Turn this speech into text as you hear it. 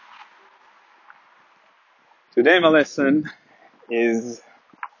Today my lesson is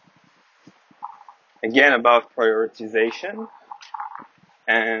again about prioritization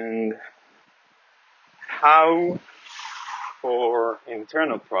and how for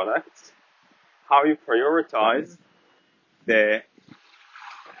internal products, how you prioritize the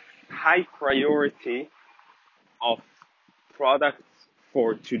high priority of products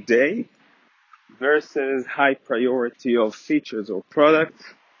for today versus high priority of features or products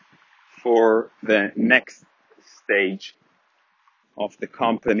for the next stage of the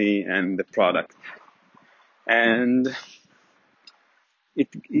company and the product. And it,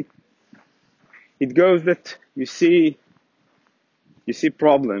 it, it goes that you see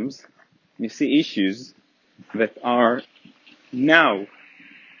problems, you see issues that are now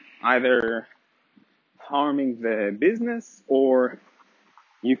either harming the business or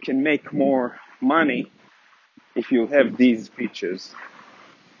you can make more money if you have these features.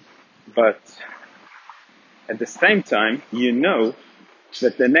 But at the same time, you know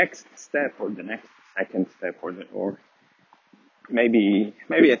that the next step or the next second step or maybe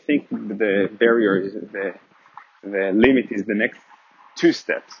I think the barrier is the limit is the next two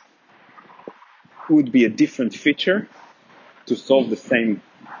steps would be a different feature to solve the same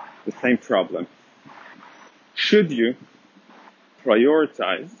problem. Should you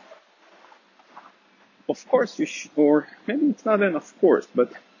prioritize? Of course you should, or maybe it's not an of course,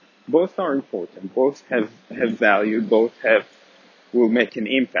 but both are important. Both have value. Both will make an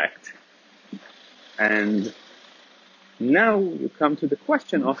impact. And now you come to the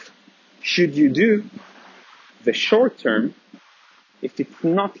question of should you do the short term if it's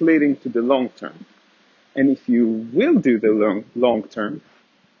not leading to the long term? And if you will do the long term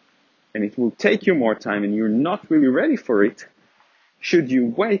and it will take you more time and you're not really ready for it, should you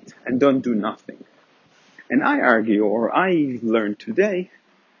wait and don't do nothing? And I argue, or I learned today,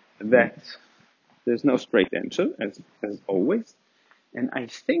 that there's no straight answer, as always. And I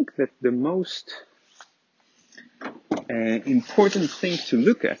think that the most important thing to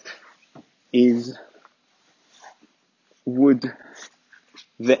look at is would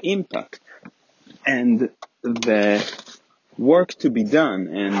the impact and the work to be done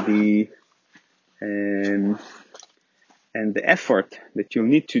and the effort that you'll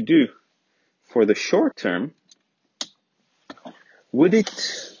need to do for the short term, would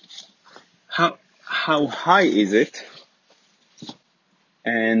it, how high is it,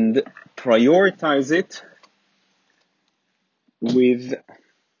 and prioritize it with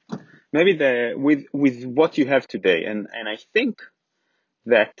maybe with what you have today. And I think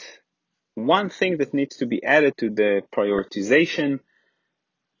that one thing that needs to be added to the prioritization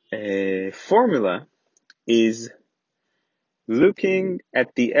formula is looking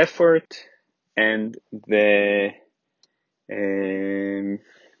at the effort and the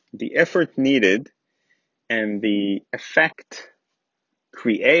effort needed and the effect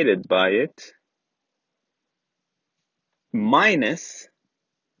created by it minus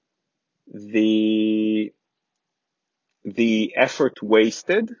the effort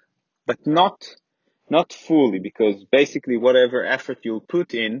wasted, but not fully, because basically whatever effort you'll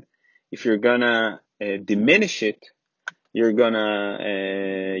put in, if you're gonna diminish it, you're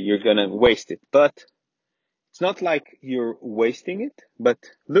gonna waste it. But it's not like you're wasting it, but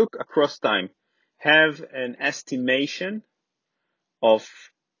look across time. Have an estimation of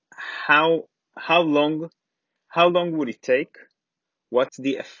how long would it take, what's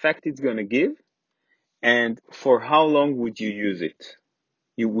the effect it's gonna give, and for how long would you use it?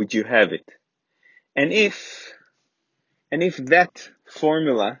 Would you have it? And if that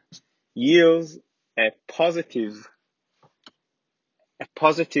formula yields a positive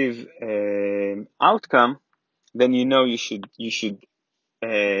outcome, then you know you should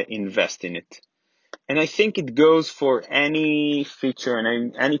invest in it. And I think it goes for any feature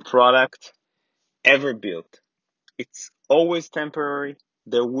and any product ever built. It's always temporary.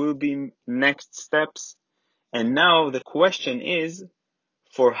 There will be next steps. And now the question is,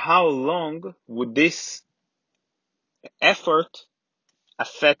 for how long would this effort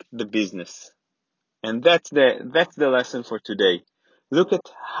affect the business? And that's the lesson for today. Look at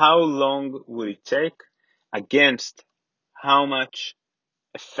how long would it take against how much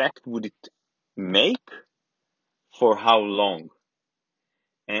effect would it make for how long,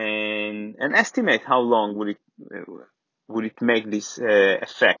 and estimate how long would it make this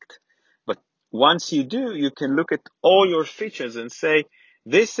effect. But once you do, you can look at all your features and say,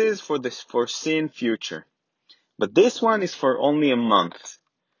 this is for this foreseen future, but this one is for only a month.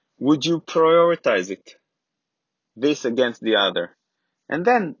 Would you prioritize it, this against the other? And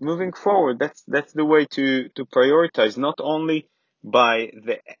then moving forward, that's the way to prioritize, not only by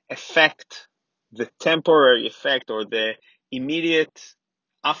the effect the temporary effect or the immediate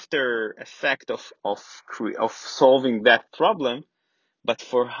after effect of solving that problem, but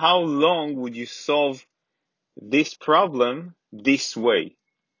for how long would you solve this problem this way?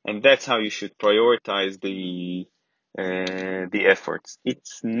 And that's how you should prioritize the efforts.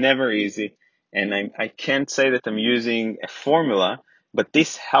 It's never easy, and I can't say that I'm using a formula, but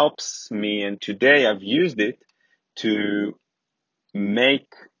this helps me, and today I've used it to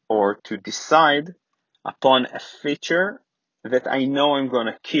make or to decide upon a feature that I know I'm going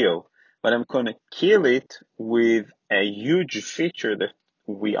to kill, but I'm going to kill it with a huge feature that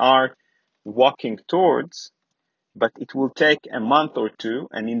we are walking towards, but it will take a month or two.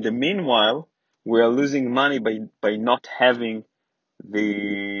 And in the meanwhile, we are losing money by not having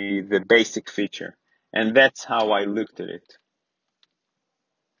the basic feature. And that's how I looked at it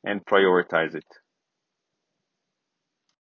and prioritize it.